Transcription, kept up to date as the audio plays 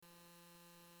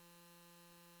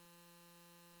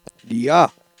Yeah,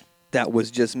 that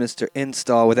was just Mr.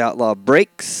 Install with Outlaw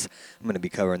Breaks. I'm going to be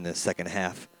covering the second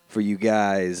half for you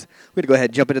guys. We're going to go ahead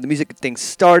and jump into the music, get things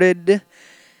started.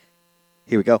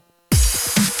 Here we go.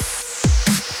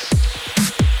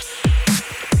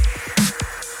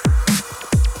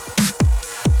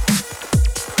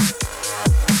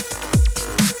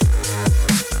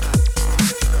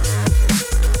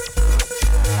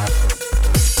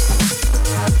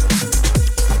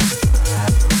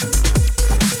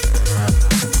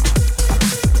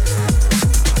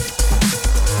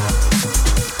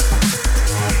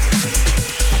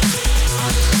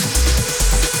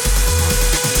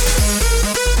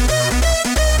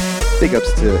 Big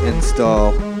ups to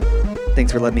Install.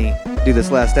 Thanks for letting me do this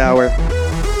last hour.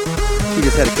 He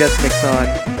just had a guest mix on.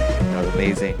 That was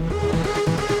amazing.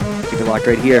 Keep it locked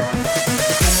right here.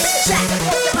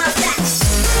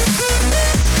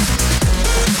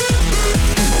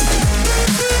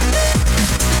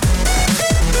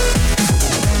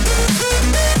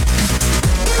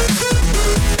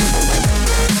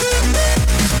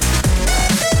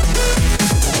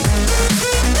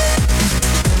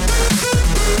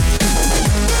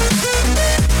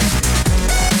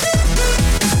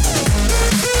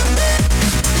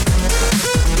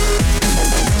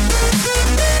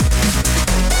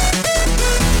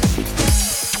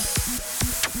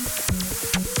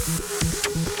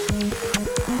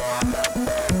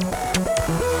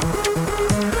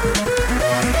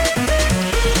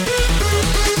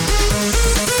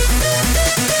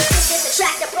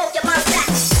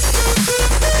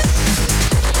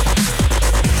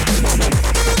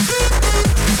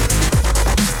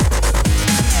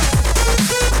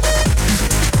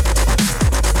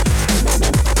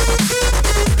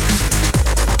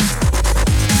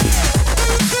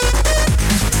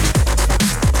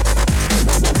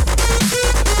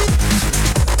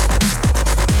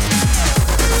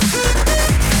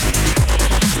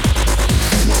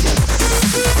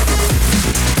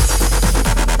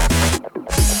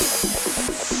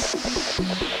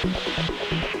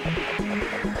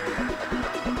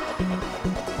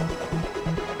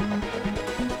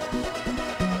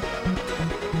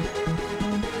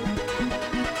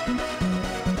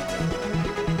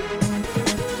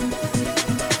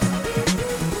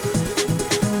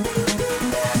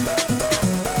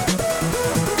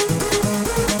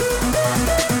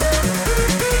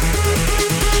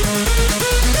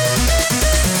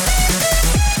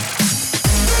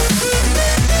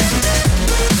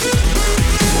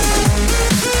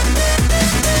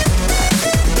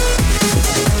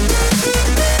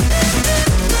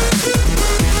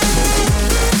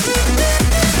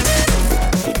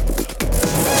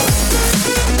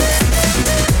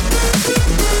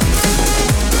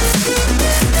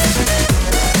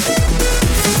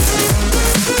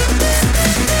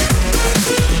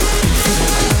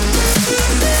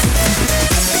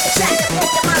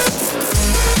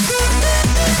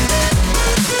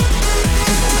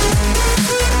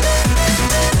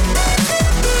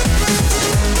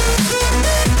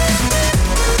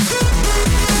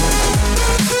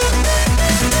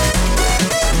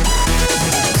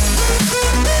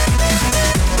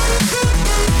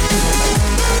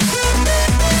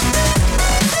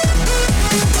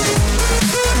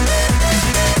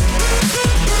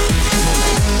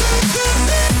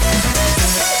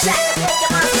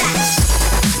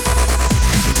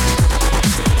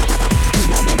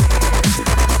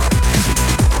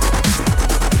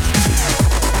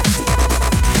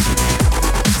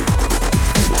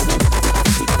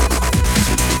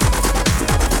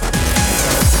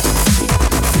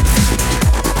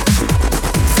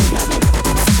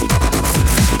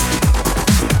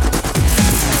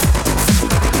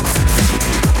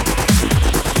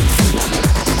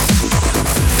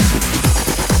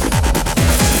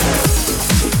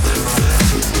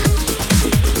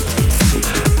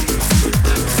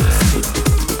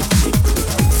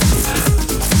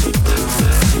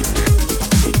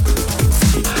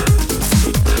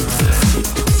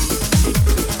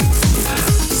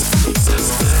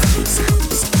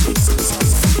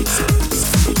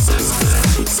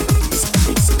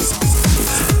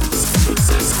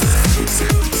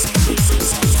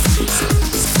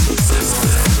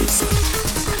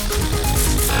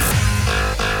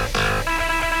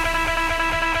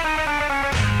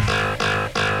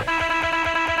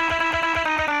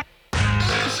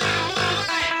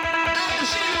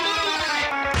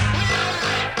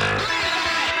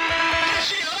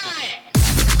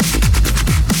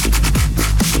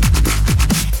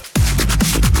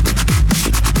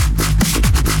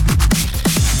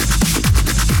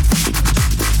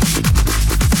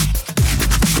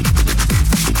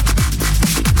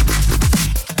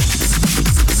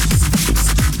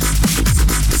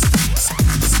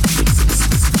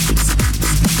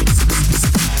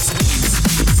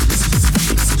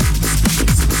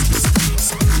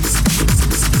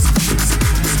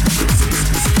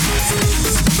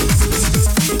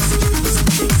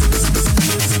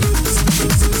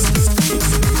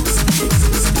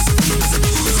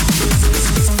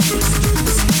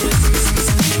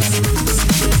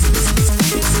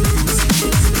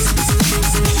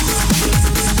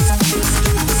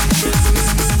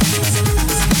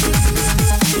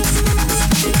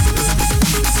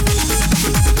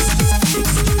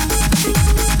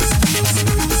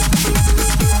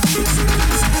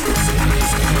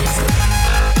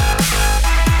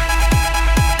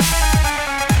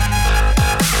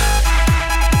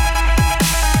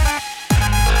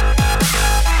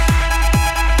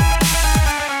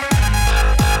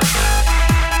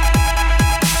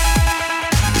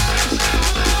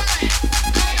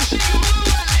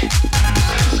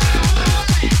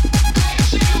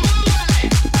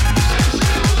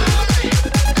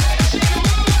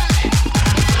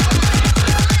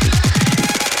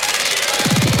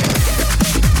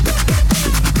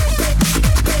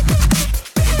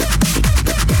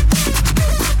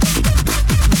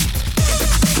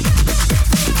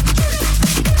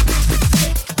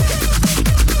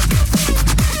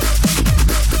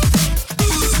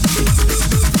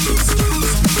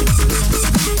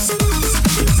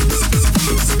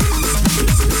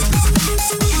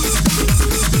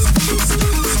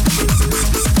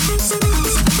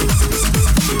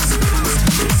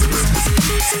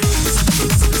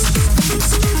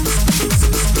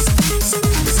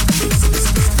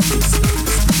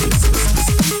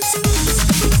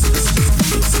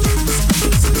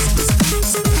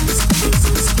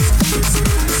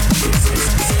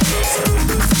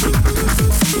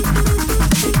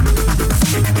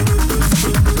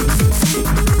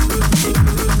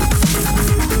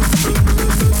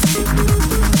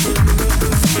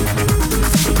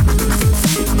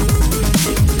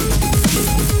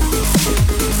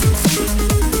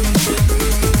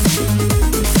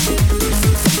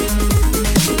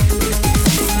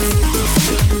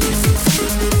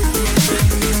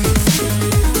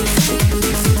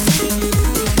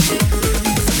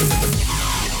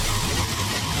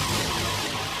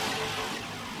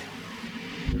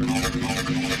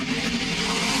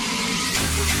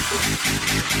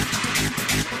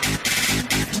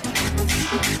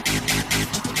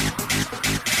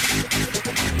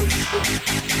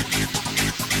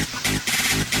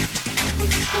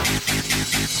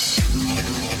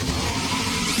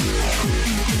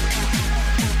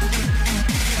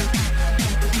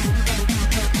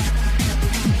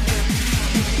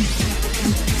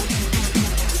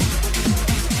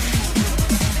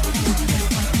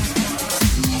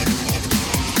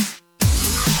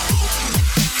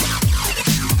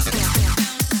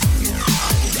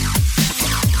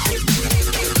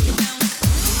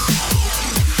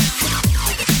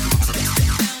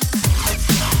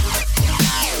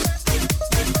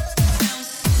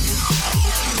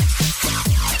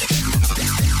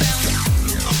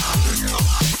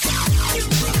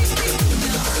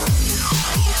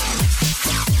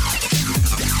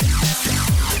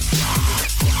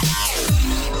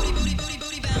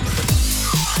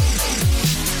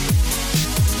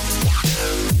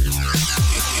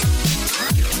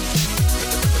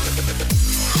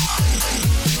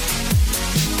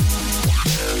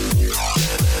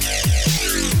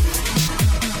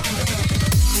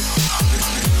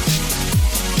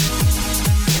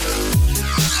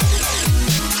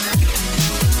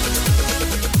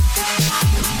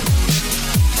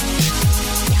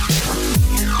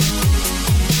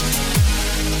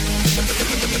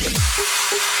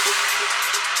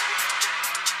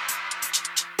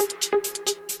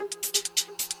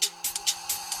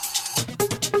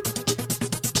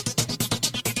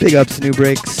 Big ups, New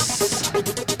Breaks.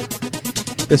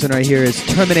 This one right here is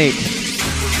Terminate.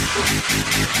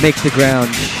 Make the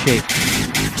ground shake.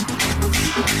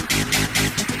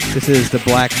 This is the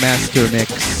Black Master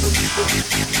mix.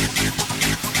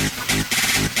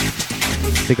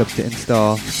 Big ups to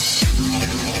Install.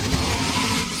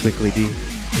 Swickly D.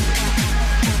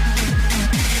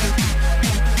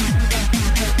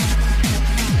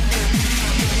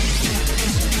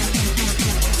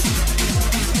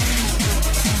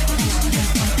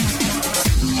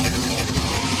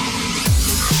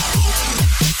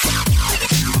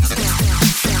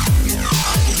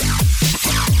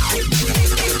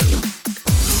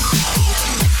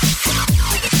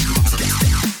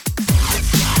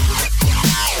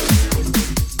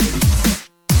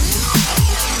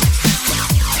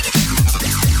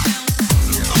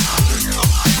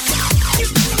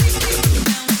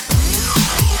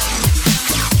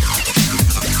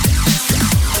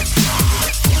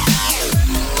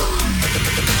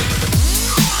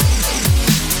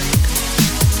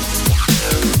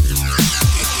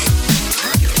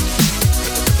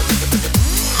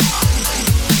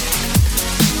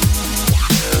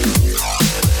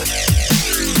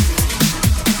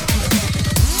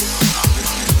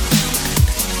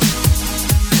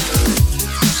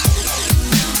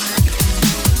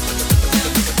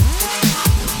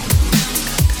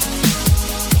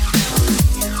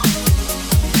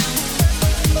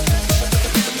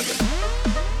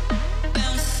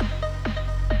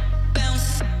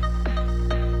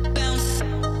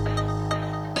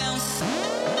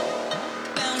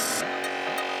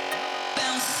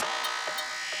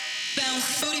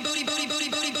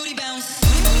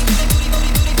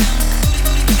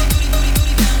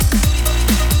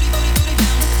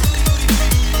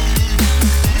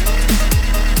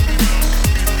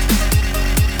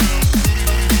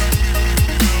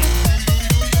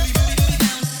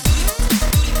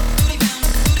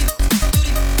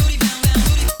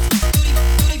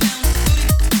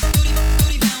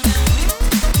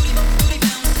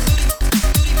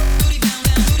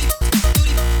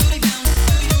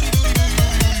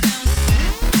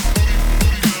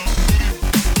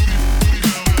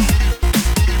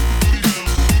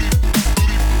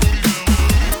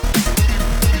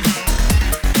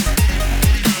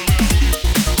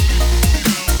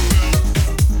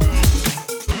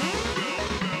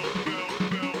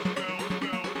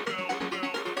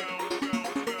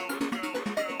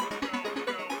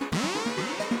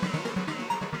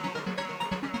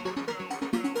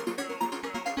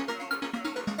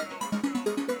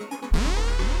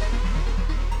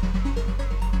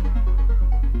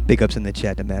 Big ups in the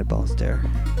chat to Madball Stare.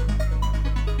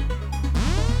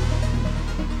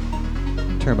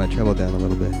 Turn my treble down a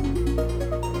little bit.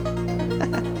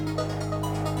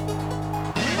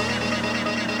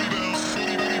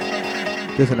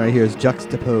 This one right here is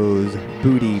Juxtapose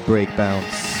Booty Break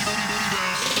Bounce.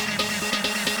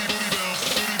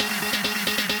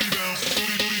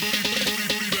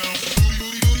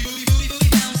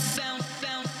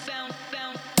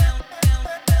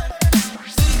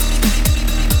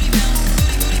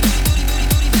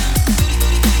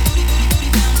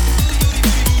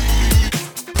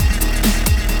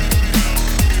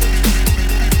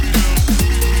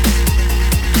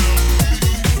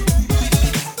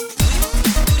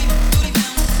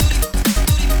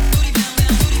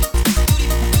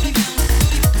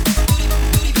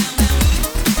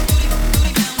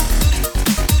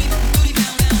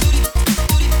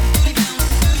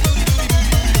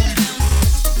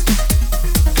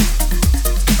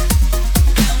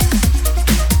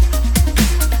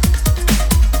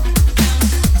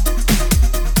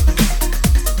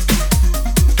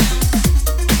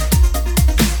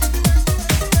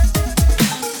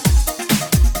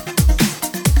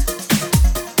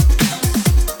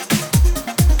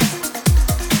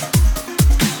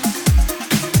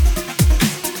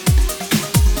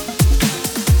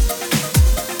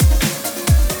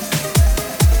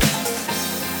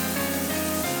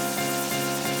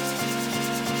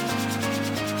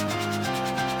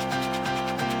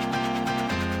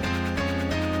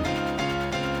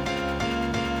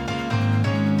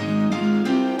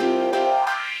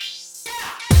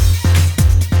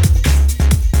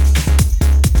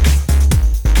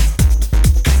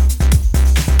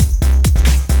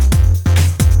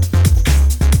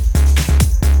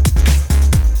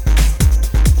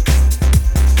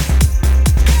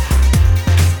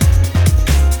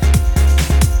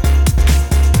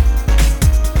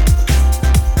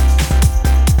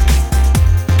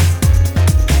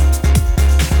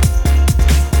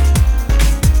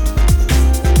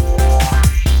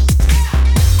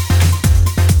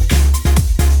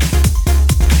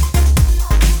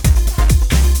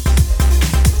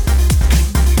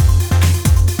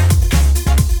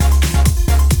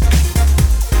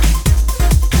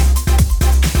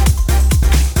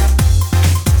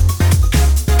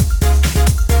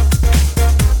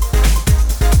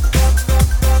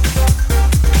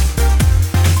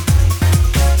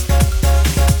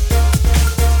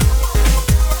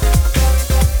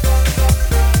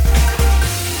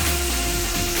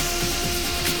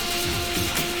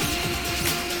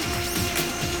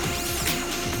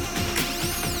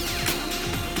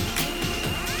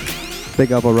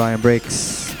 Big up Orion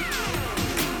Breaks.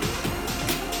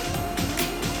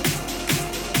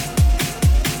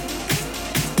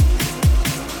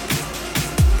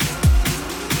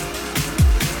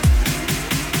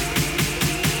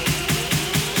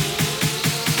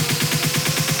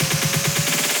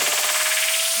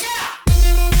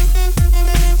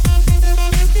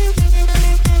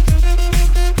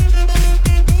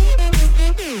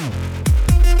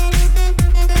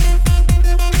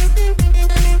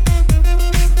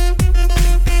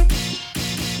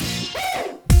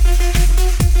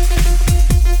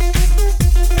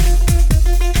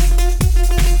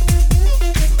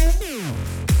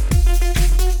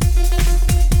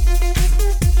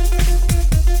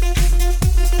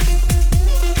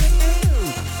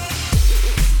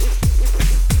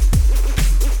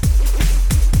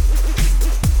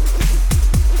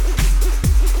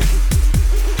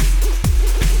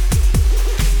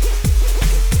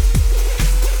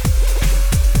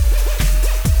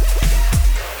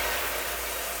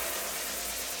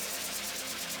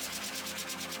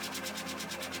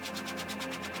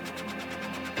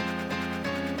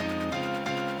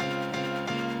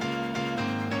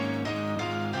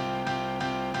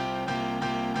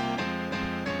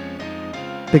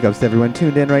 Big ups to everyone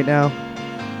tuned in right now.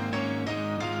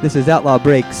 This is Outlaw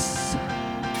Breaks.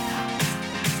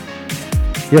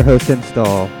 Your host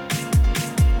Install.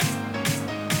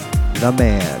 The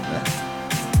man.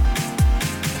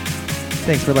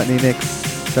 Thanks for letting me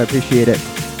mix. I appreciate it.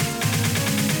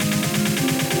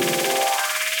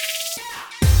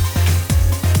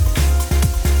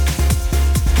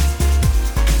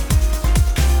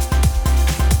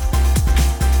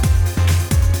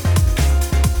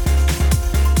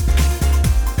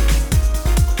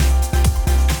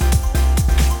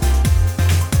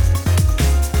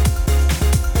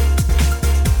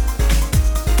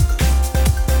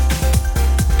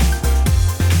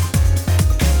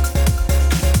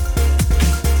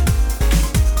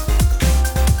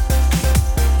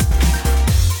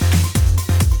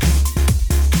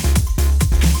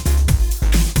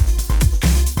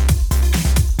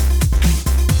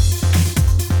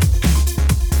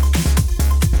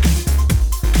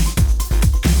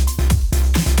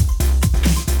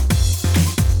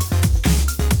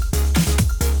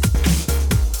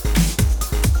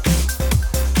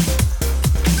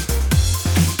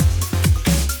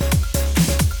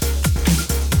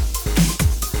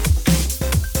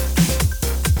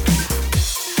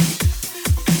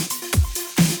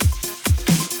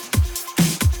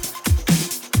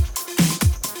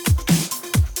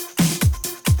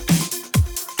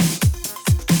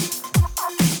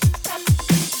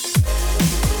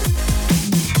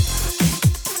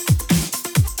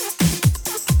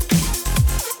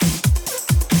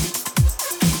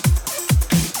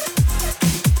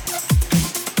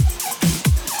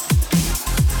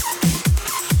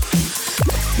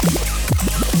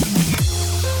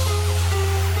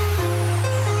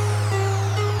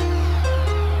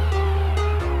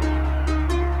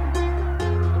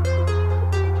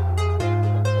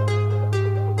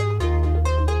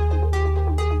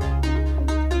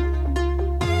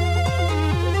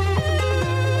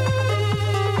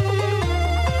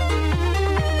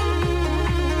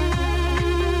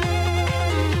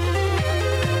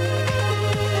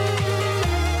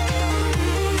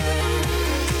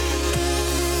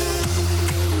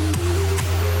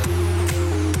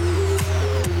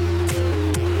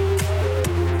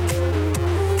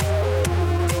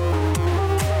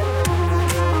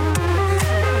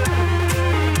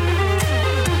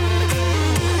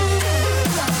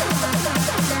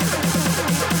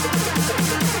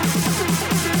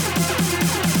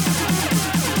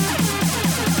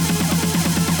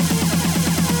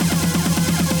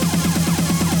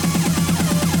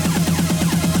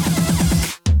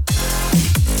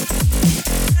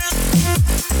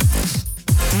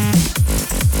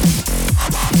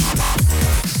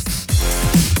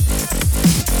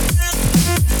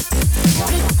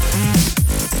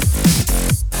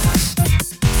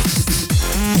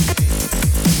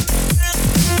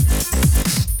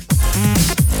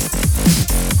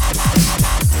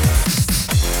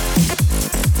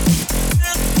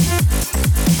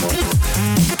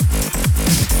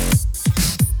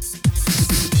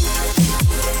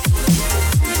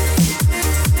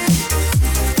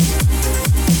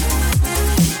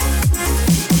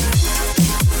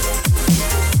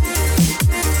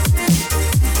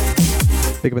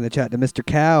 Big up in the chat to Mr.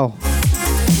 Cow.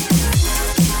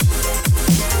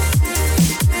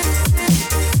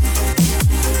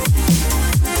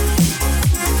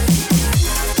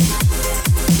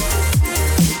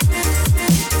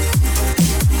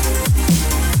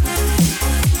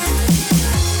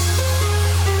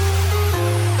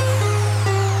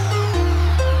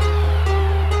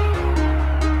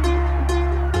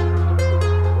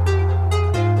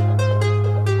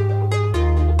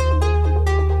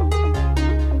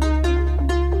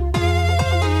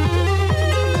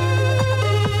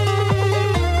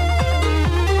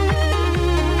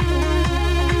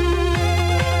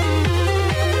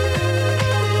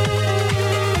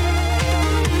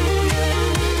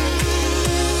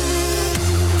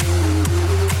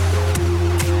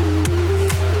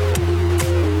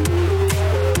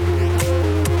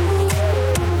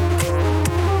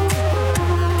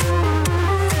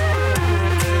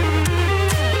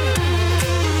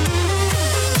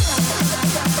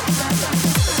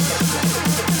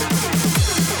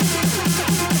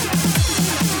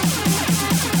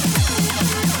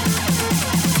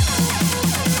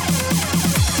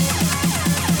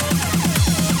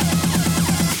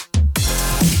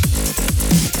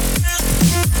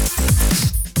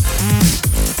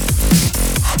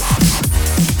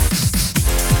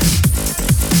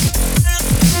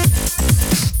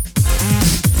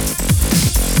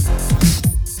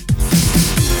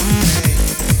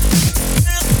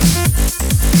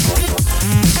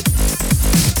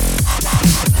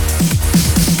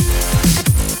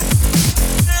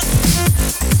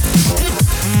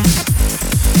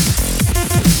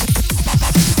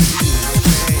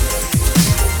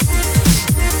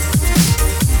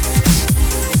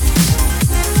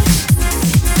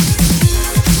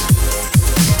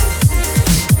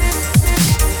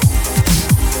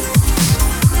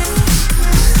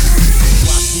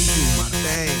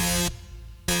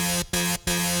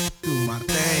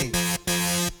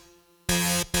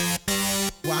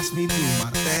 Watch me do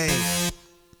my thing.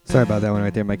 Sorry about that one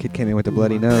right there. My kid came in with a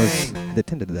bloody nose. They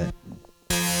attended to that.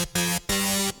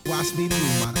 Watch me do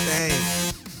my thing.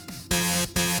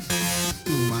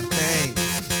 Do my thing.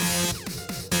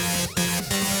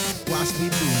 Watch me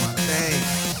do my thing.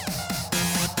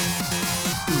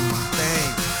 Do my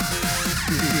thing.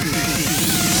 Do my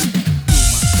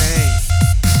thing.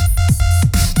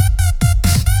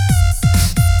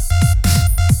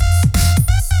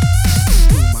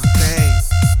 Do my thing.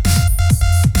 Do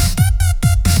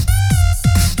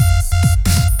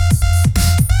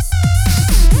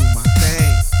my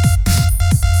thing.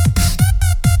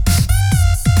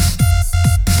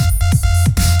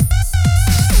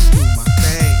 Do my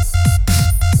thing.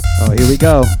 Oh, here we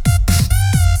go.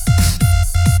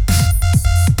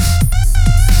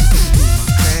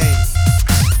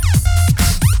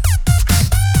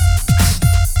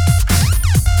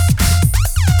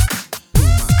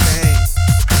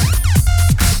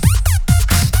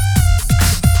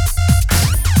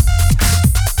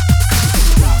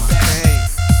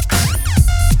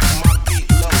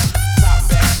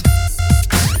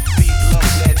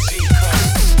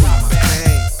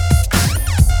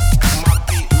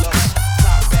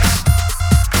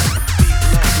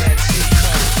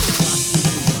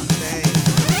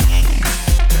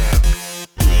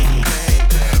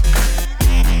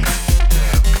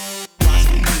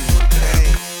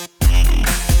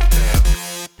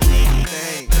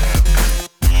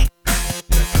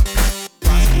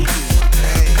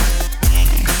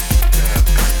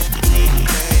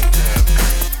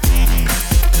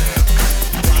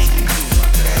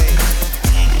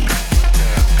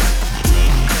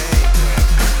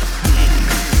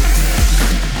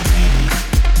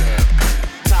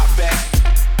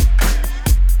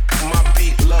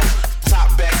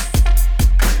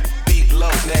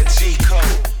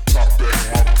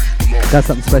 Got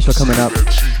something special coming up.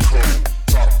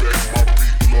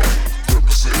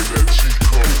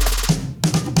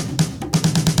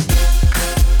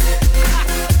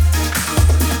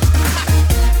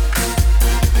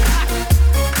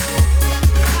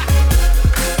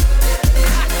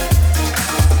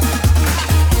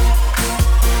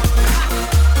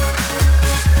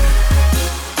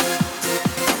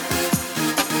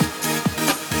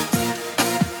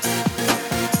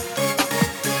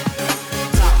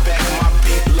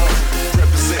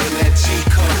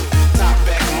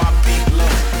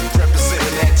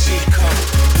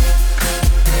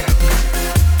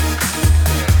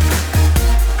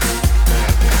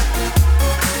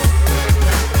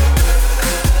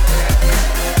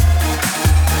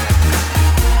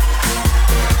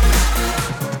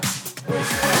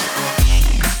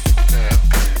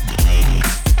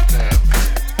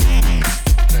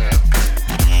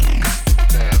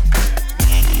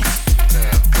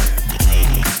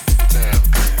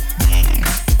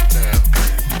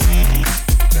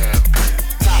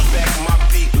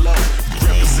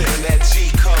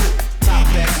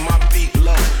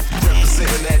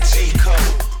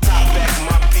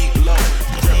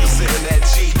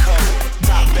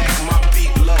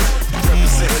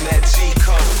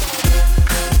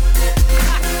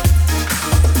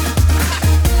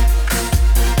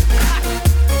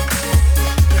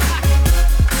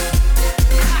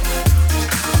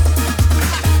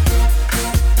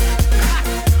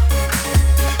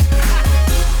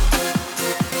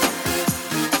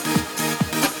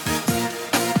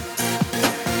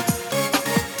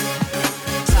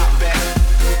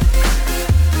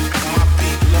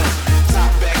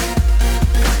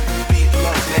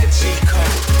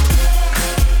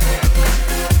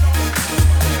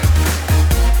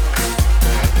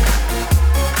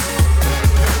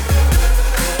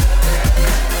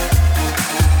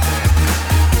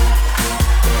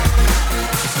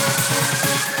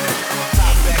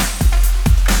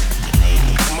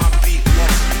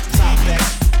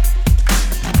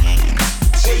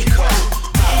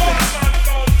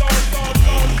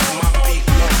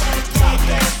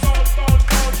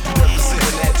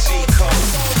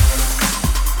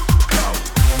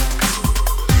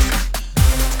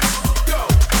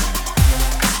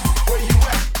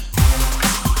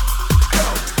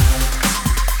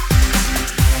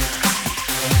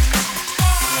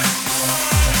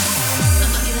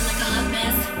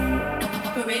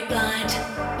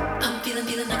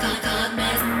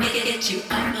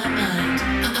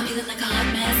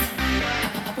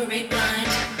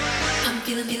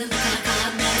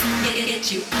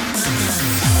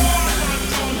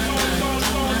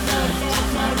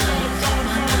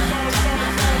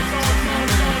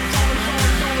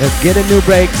 Let's get a new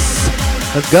breaks.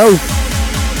 Let's go.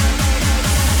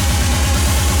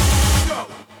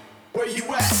 Where you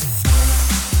at?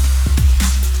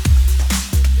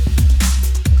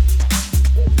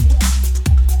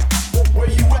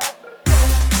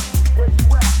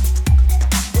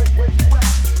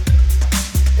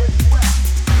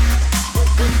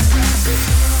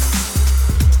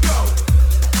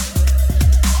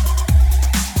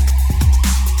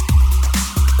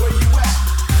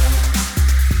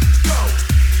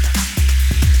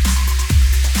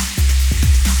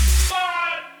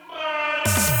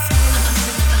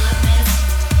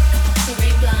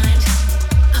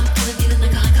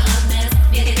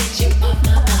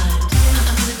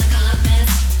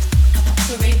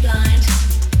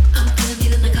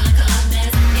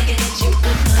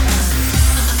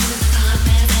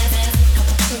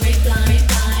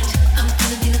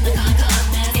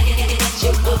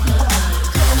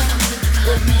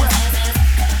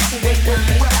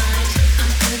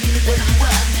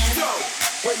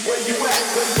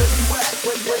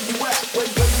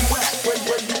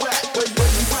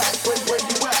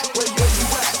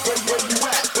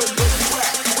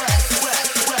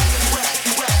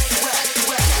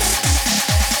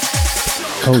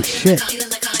 Oh shit.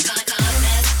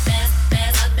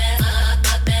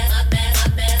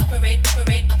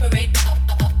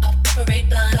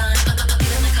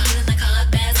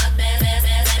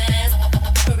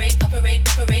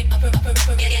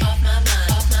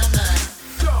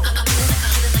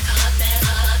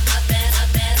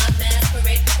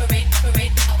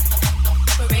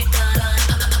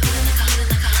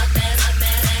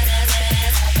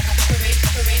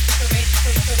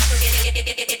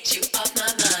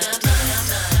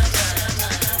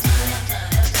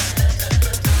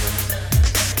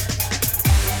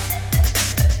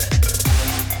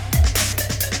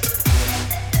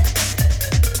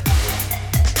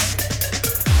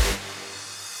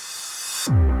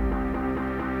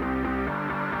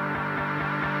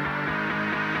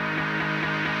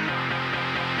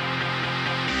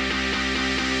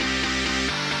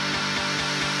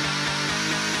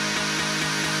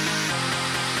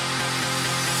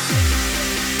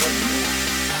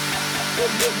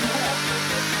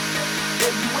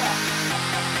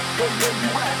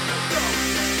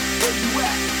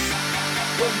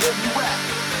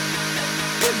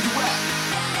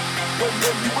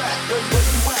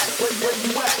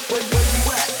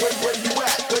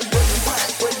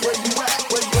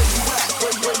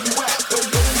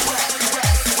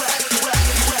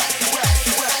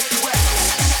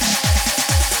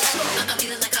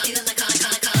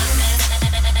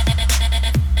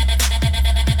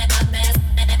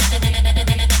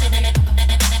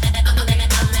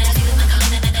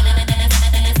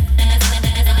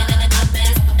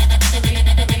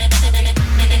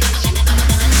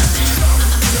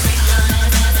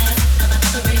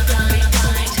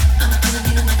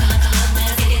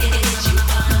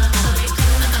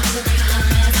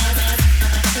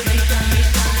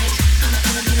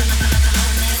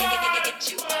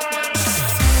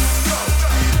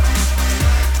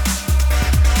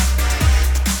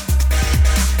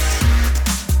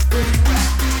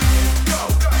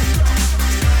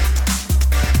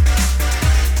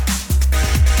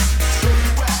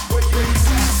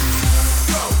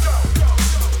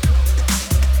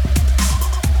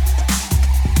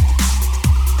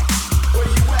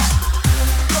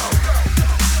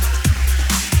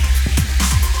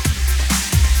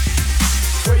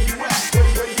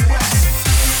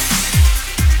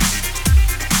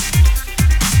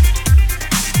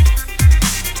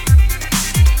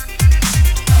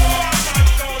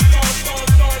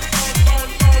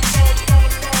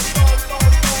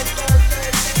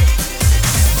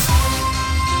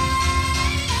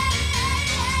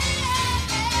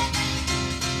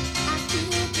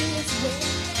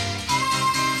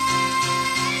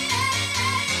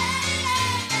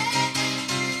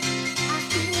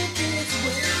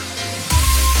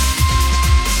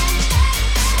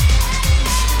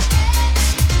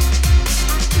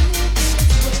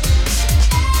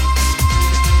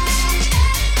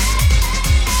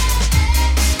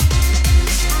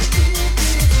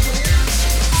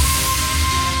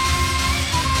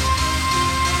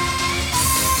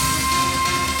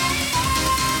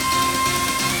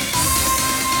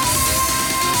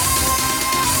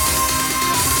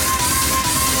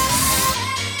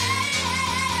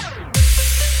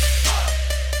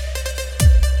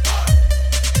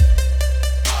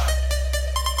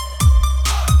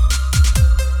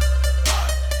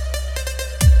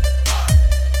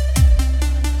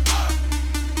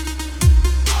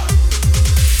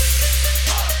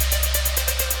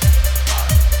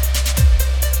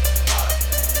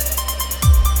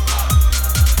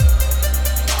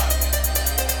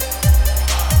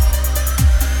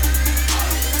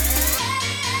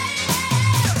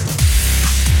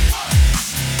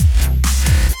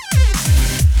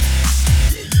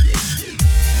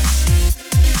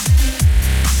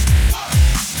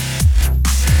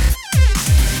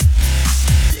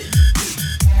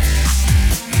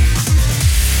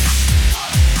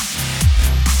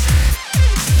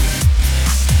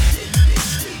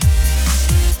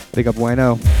 Big up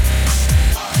Bueno.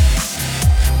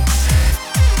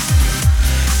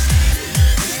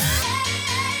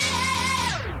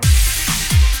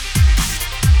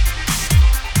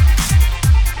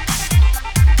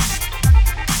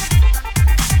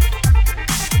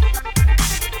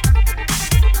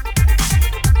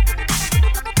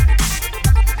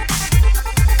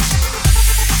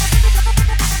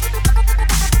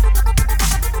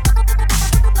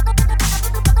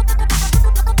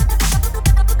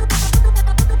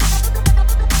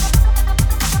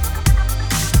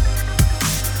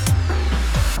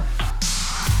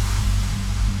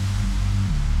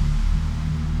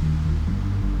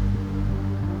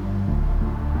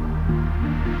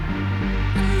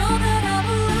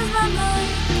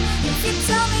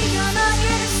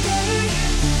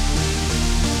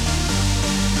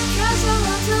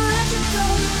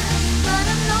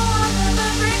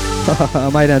 I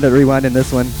might end up rewinding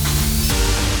this one.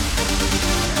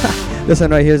 This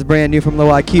one right here is brand new from Low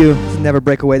IQ. This is Never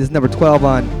Break Away. This is number 12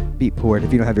 on Beatport.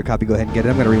 If you don't have your copy, go ahead and get it.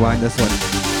 I'm going to rewind this one.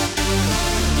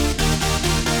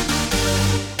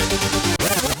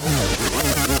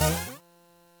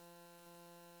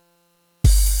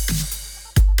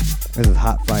 This is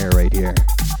hot fire right here.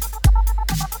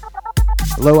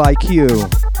 Low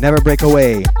IQ, Never Break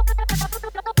Away.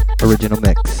 Original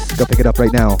mix. Go pick it up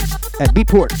right now at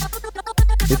Beatport.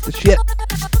 It's the shit.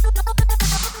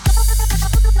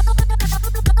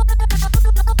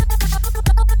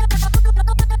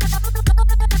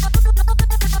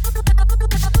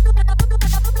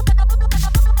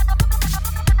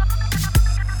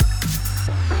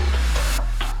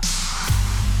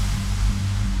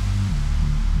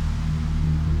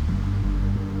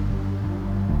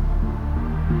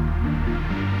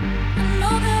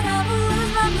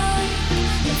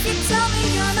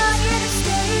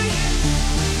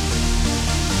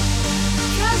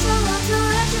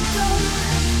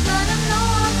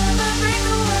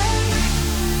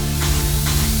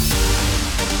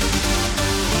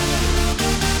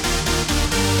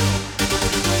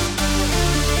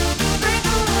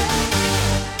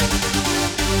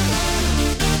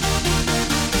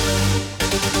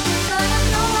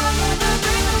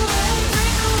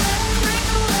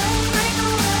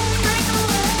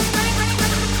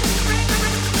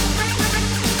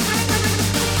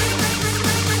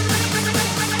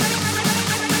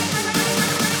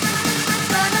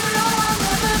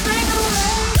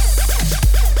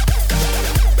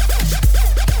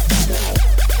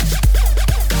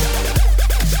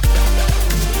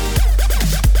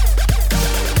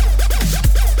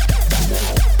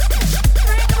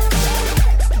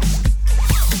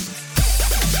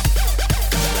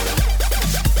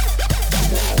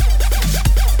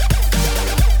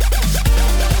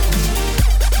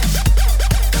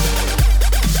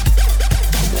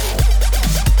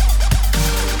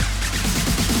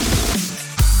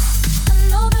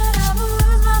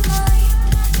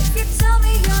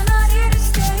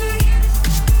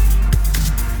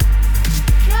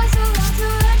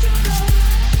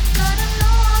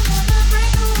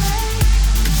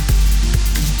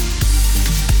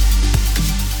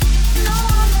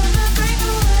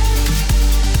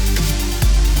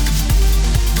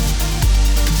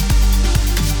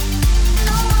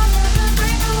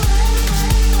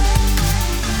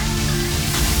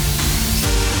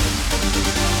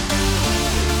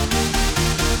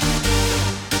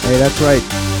 Hey, that's right.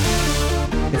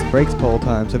 It's Breaks poll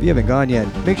time, so if you haven't gone yet,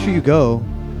 make sure you go.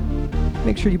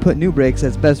 Make sure you put New Breaks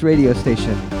as best radio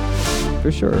station.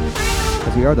 For sure.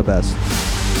 Because we are the best.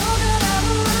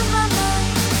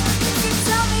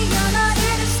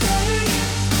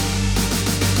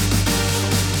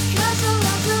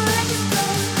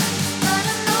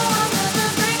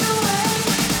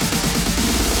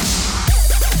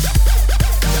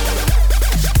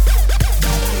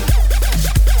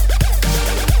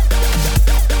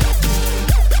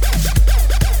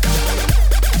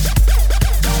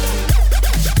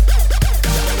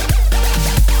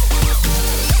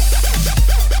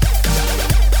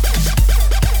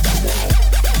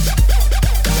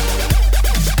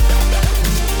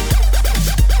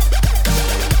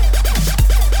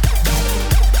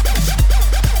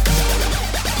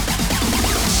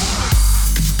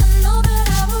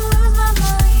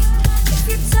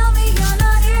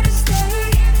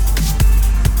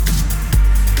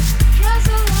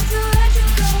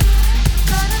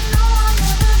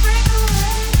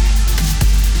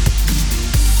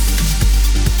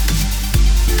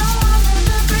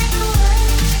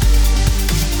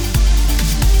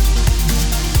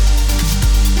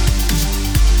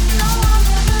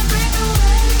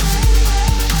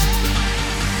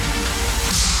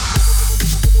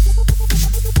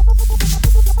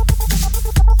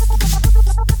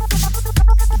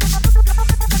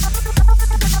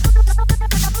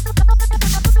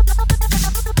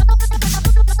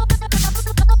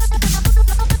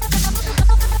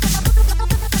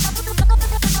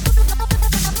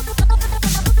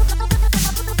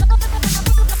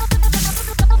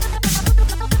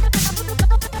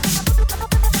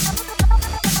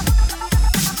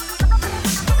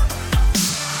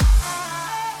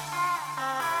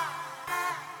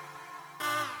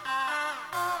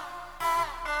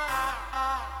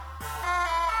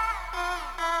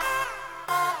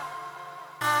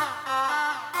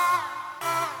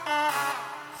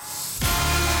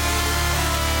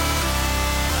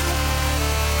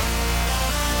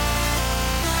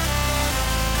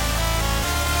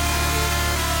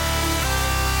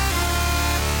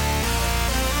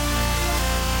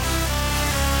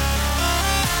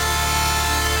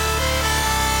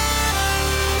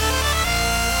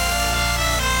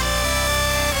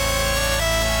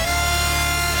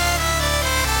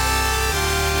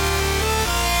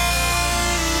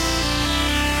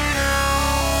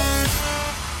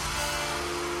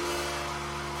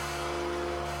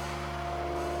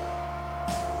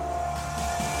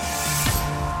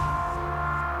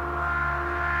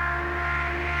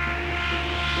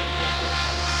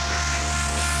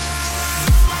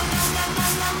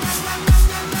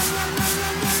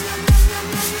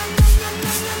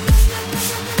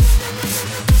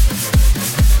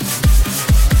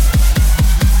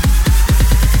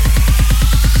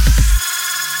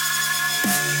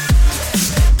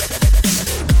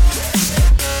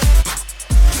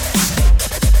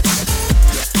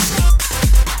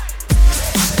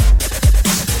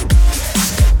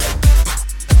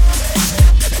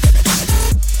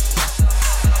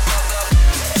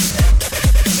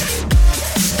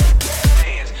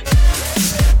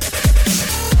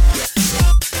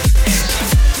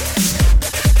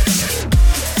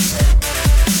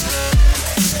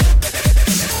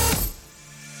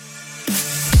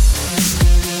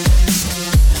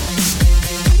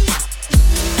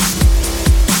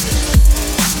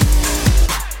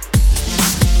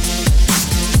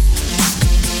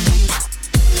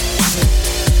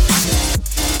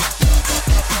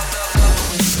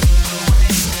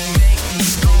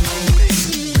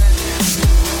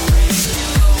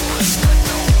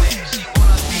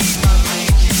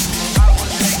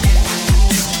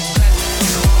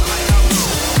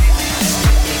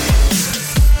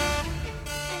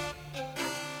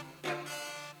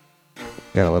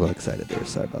 Got a little excited there.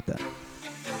 Sorry about that.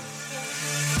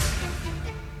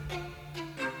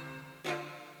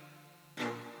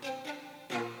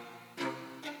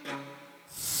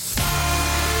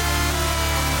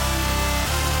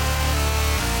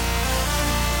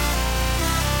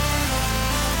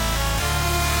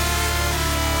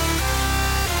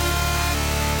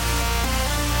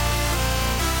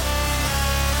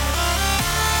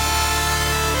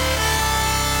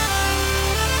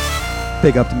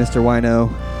 Big up to Mr.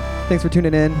 Wino. Thanks for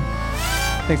tuning in.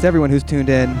 Thanks to everyone who's tuned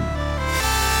in.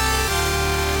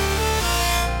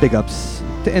 Big ups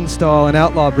to Install and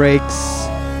Outlaw Breaks.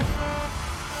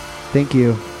 Thank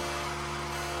you.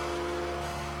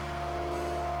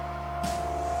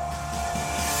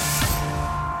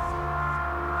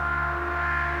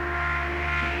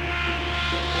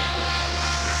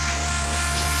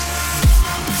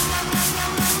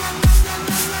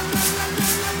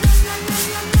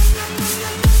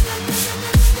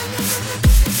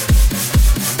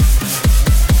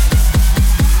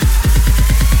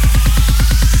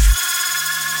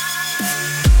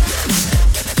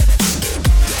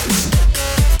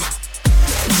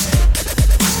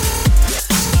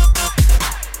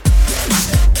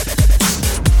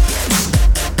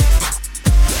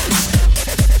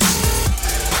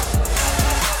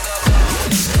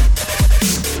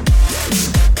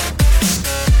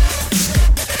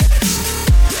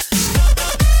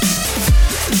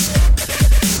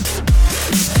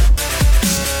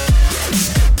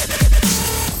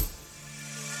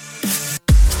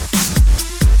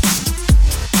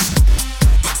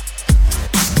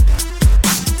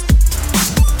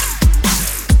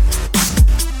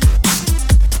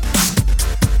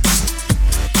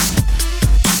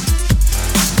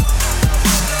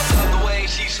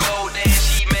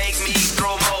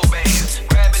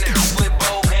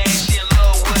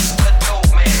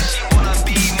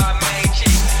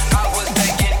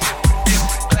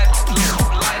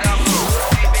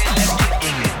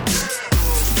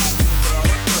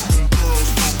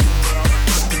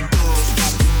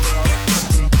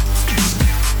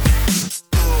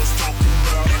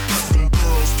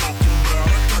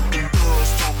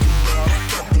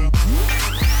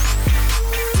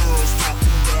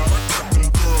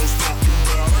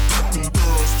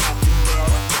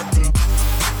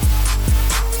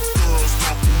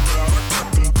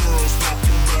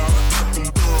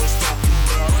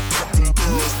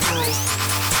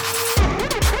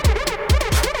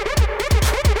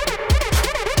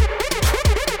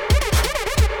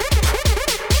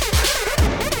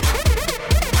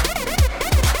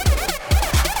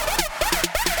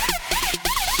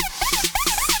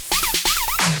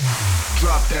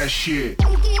 Shit.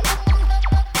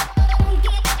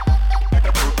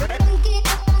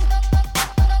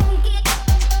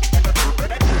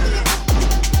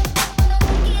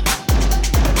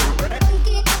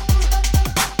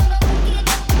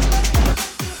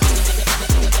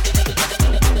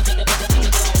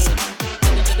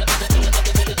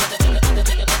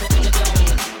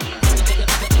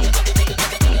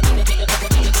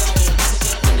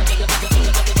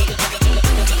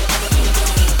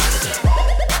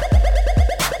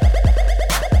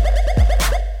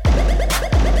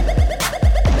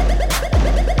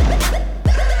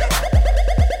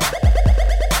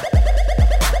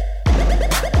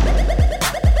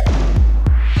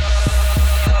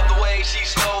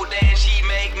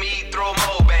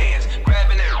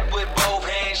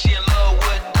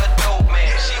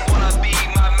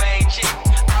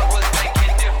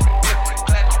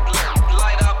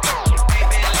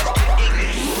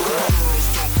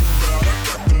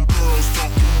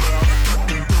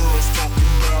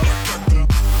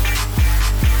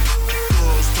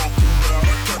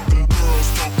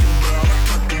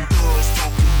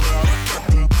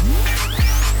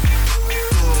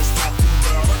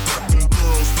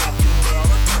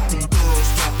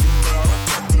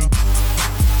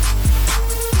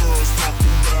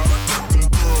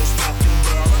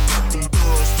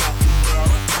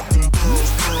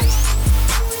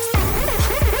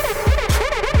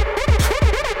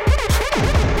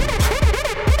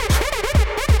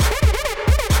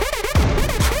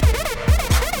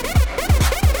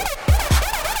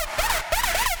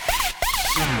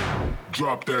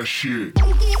 Drop that shit.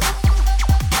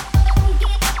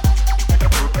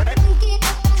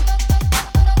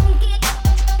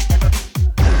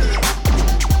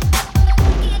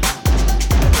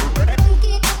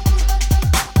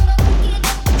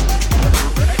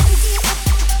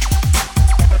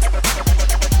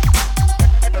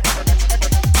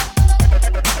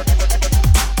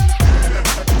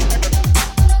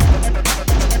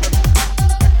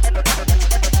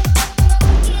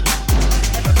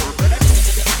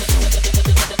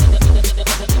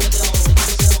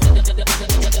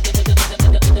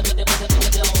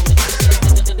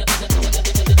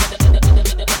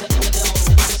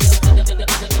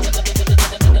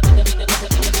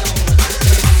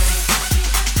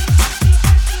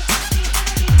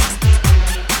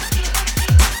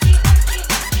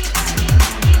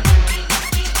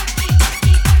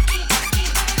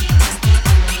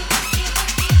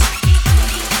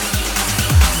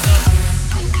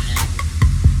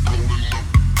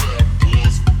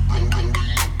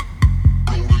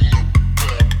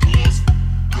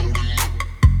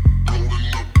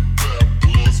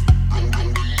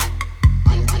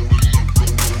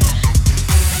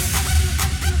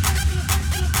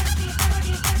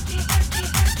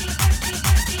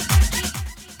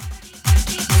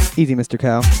 Easy, Mr.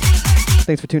 Cow.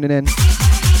 Thanks for tuning in.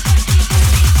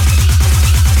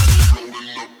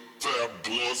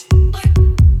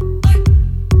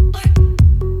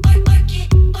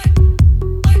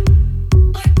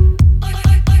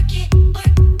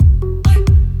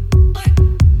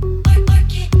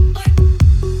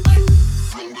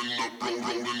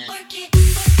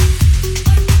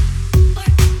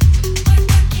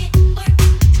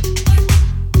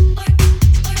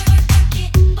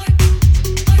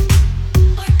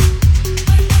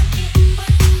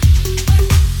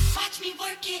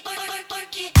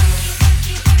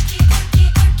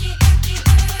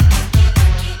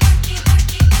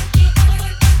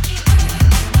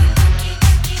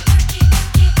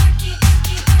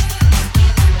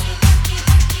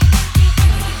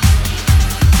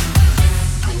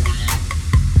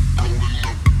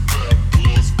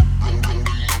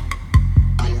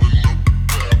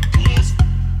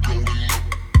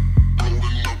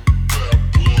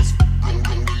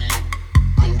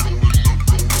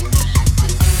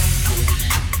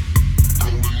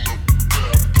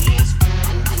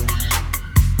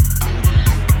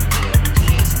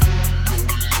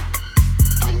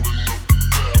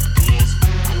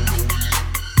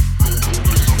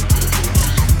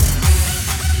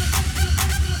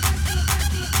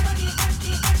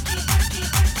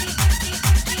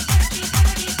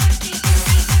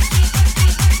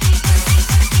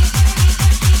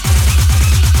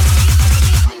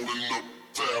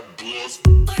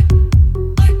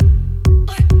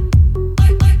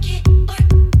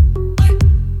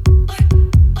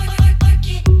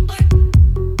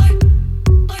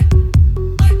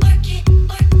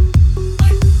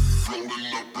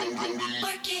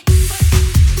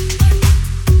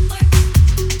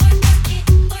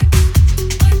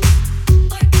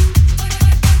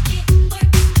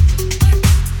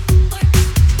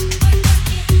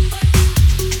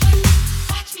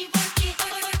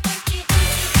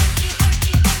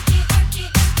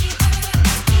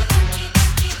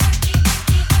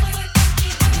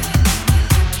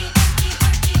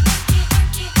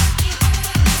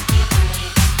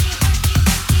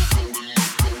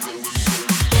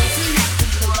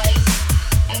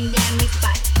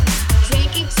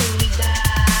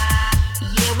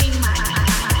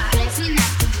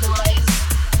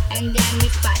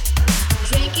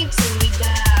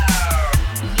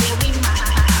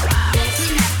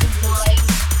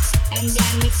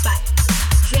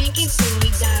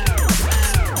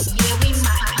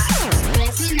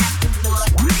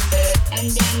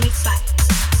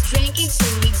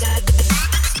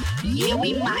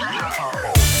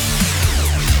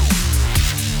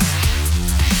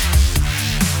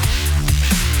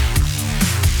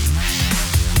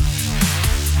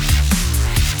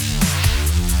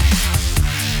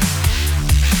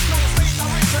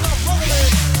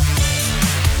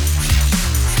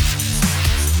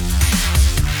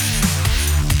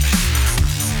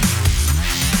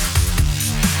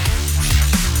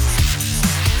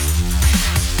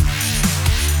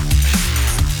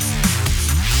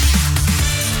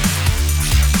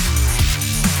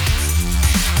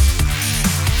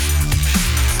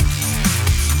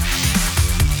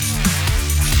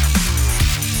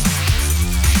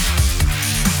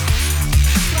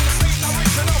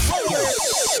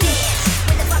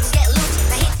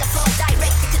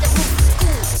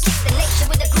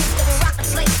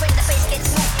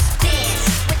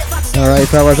 Alright,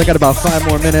 fellas, I got about 5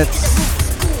 more minutes.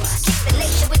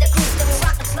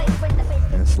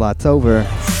 And the slot's over.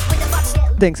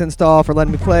 Thanks, Install, for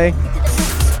letting me play.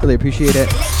 Really appreciate it.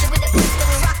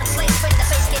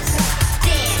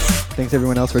 Thanks,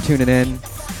 everyone else, for tuning in.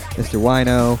 Mr.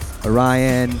 Wino,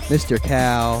 Orion, Mr.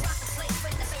 Cal,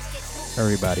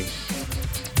 everybody.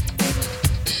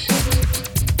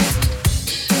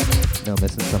 No,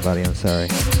 missing somebody, I'm sorry.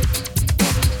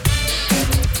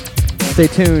 Stay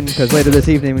tuned, because later this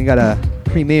evening we got a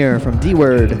premiere from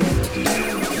D-Word.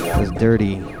 It was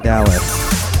Dirty Dallas.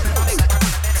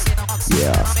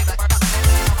 Yeah.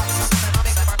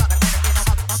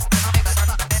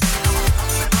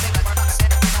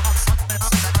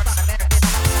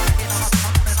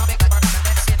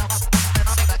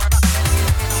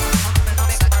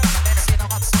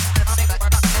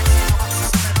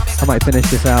 I might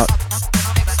finish this out,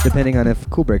 depending on if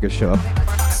Cool Breakers show up.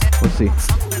 We'll see.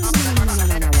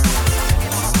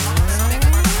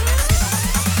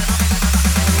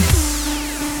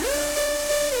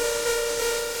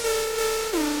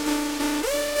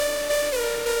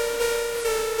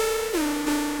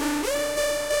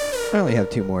 I only have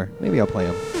 2 more. Maybe I'll play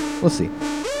them. We'll see.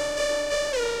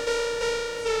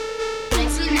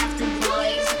 After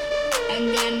boys, and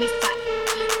then we fight.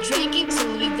 Drinking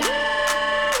till we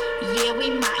die. Yeah, we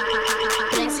might.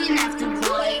 Flexing after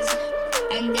boys,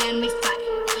 and then we fight.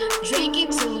 Drink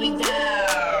it till we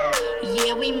die.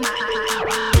 Yeah, we might.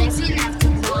 Flexing after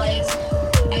boys,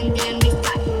 and then we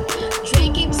fight.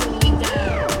 Drink it till we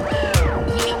die.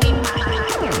 Yeah, we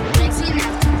might. Flexing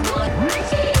after boys,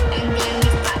 and then we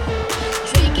fight.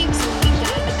 Drink it till we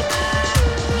die.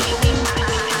 Yeah, we might.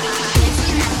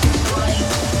 Flexing after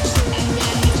boys, and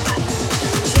then we fight.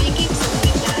 Drink it till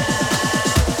we die.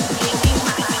 Yeah, we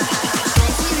might.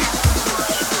 Flexing after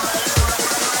boys.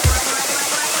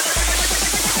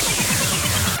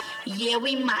 Yeah,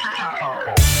 we might.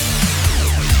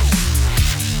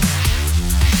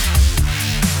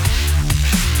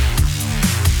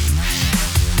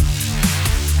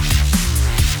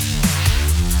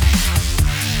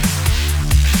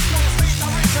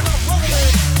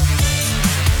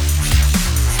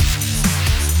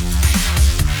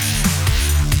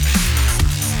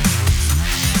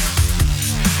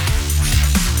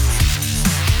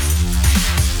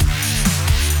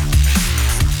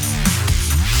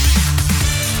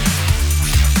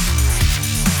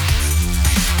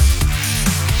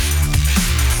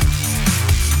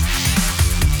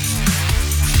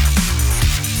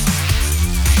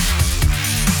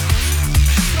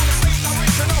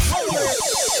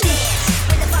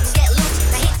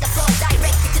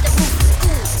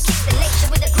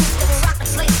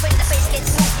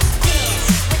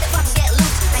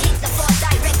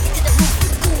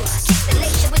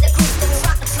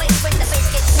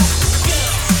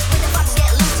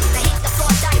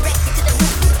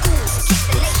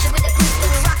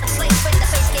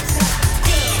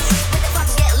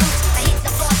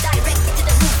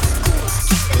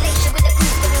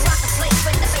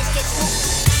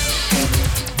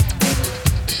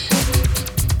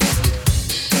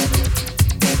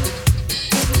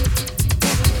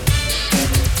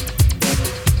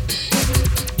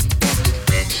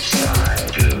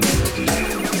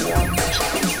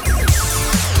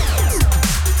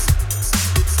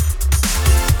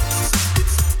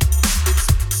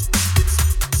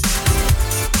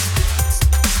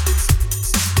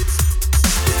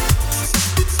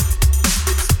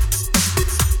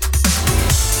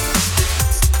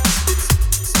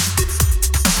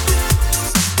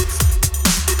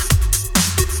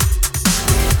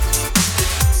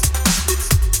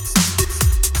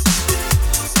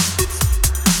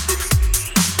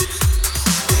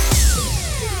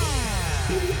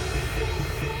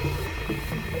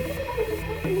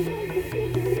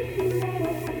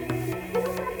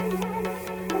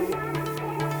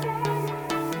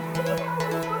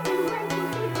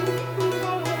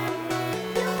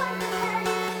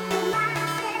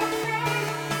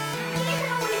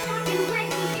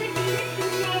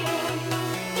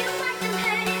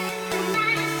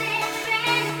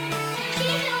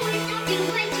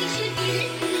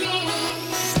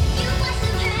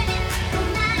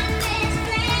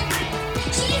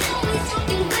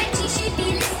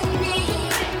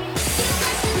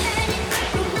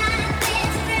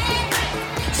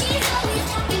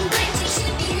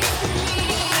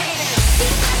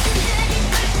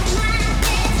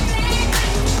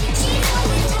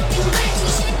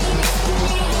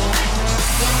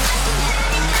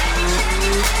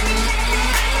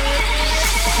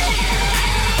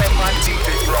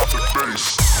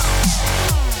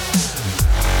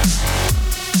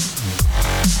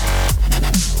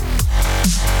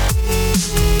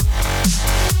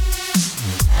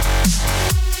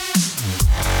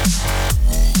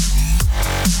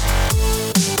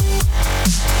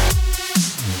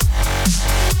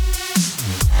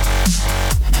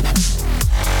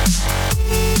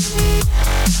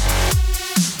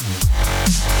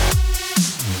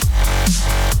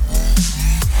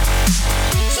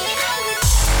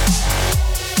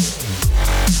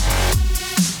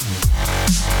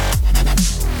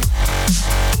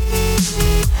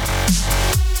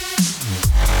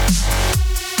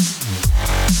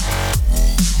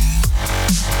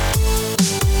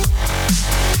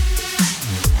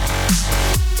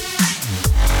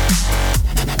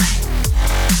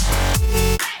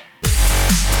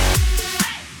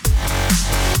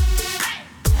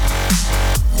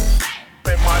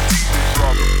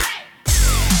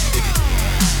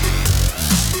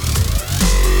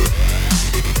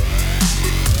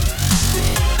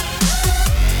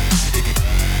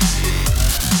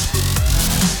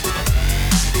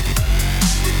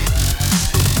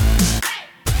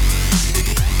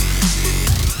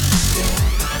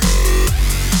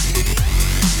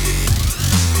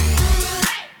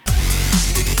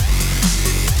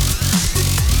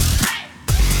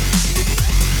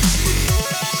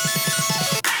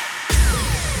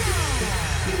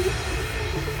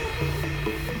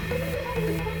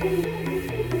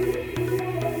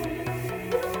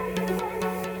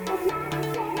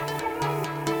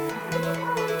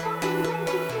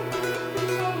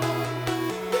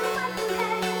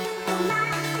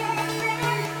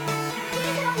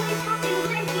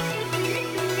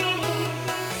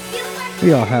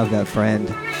 We all have that friend.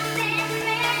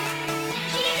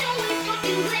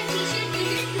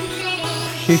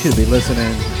 She should be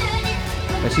listening,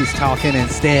 but she's talking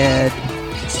instead.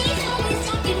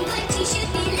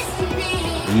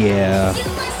 Yeah.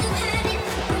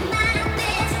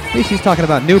 At least she's talking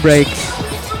about new breaks.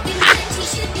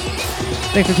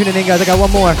 Thanks for tuning in, guys. I got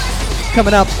one more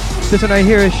coming up. This one right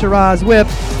here is Shiraz Whip.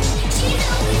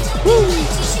 Woo.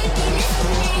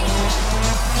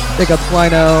 Big up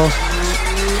Swino,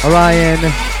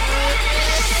 Orion.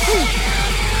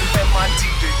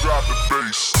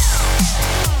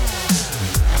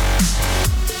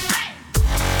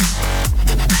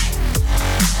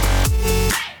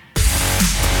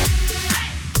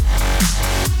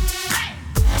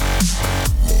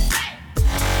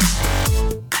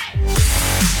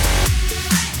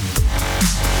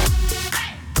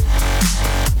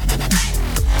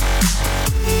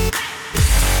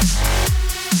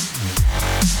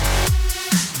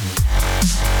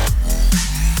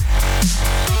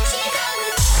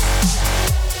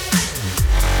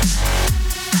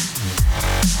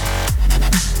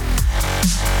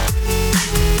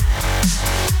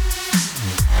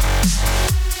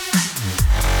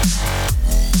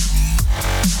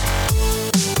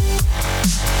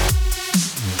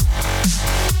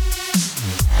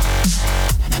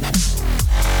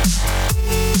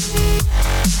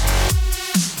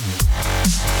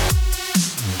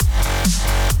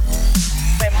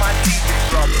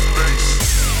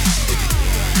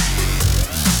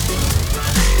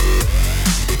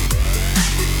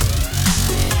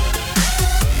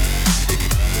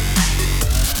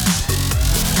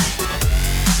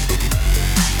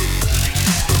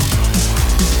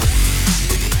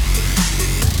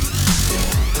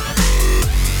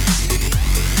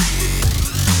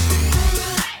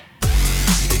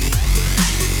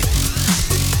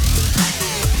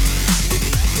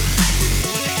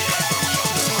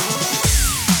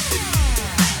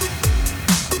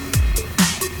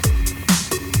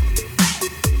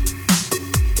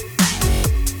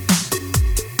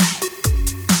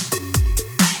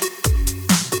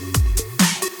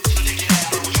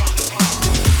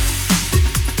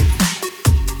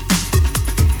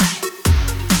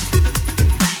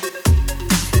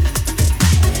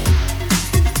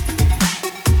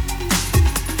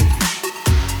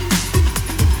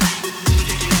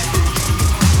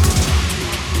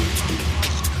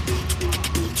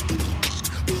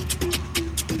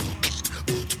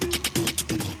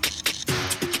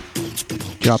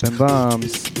 Dropping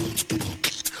bombs.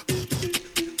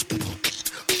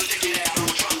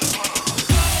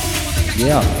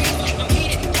 Yeah.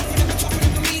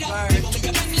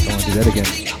 Don't want to do that again.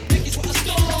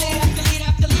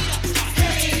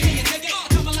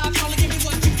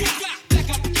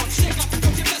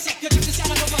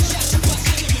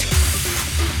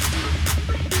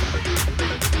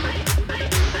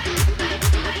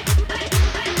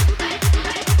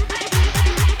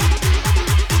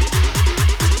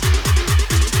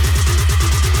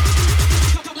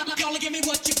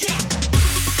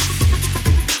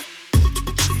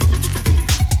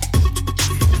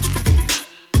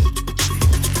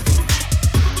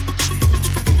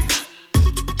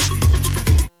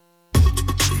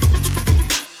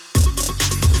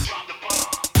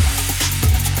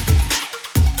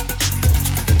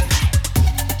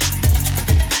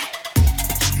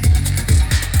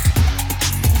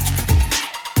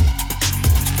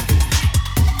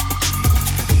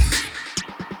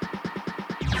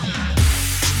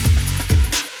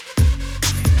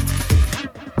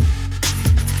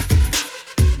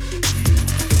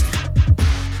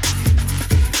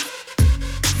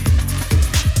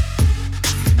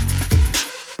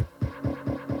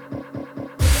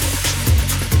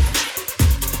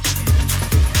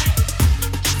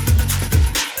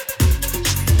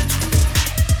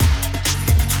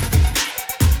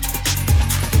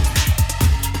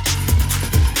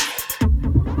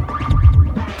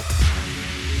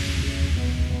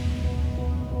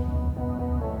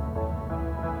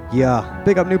 Yeah,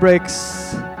 big up New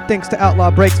Breaks. Thanks to Outlaw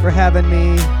Breaks for having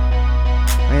me.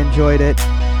 I enjoyed it.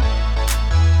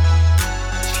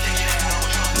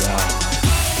 Yeah.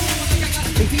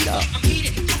 Big heat up.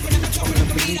 Open up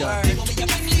the heat up.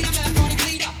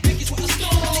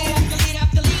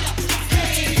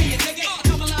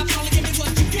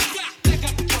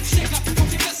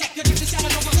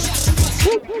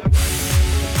 Yeah.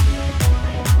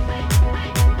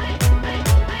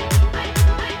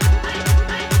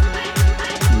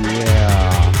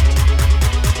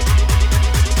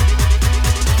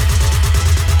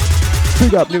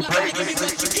 Big up new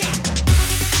breaks.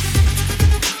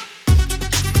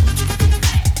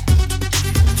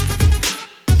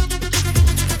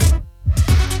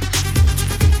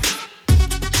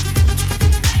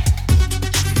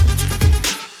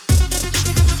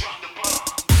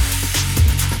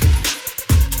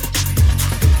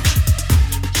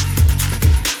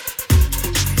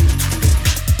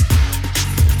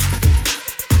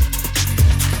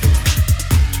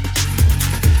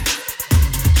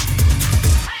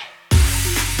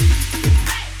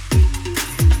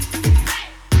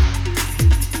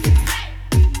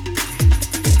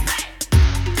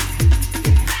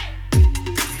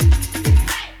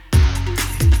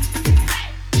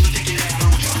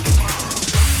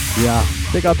 Yeah,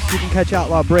 big ups. You can catch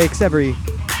Outlaw Breaks every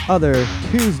other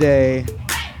Tuesday.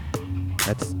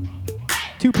 That's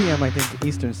 2 p.m. I think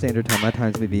Eastern Standard Time. My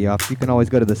time's maybe off. You can always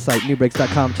go to the site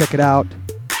NuBreaksDotCom. Check it out.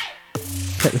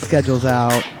 Check the schedules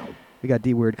out. We got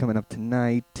D-Word coming up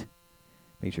tonight.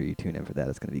 Make sure you tune in for that.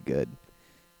 It's gonna be good.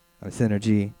 I'm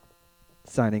Synergy.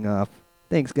 Signing off.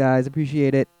 Thanks, guys.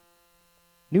 Appreciate it.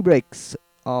 New breaks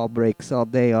all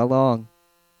day, all long.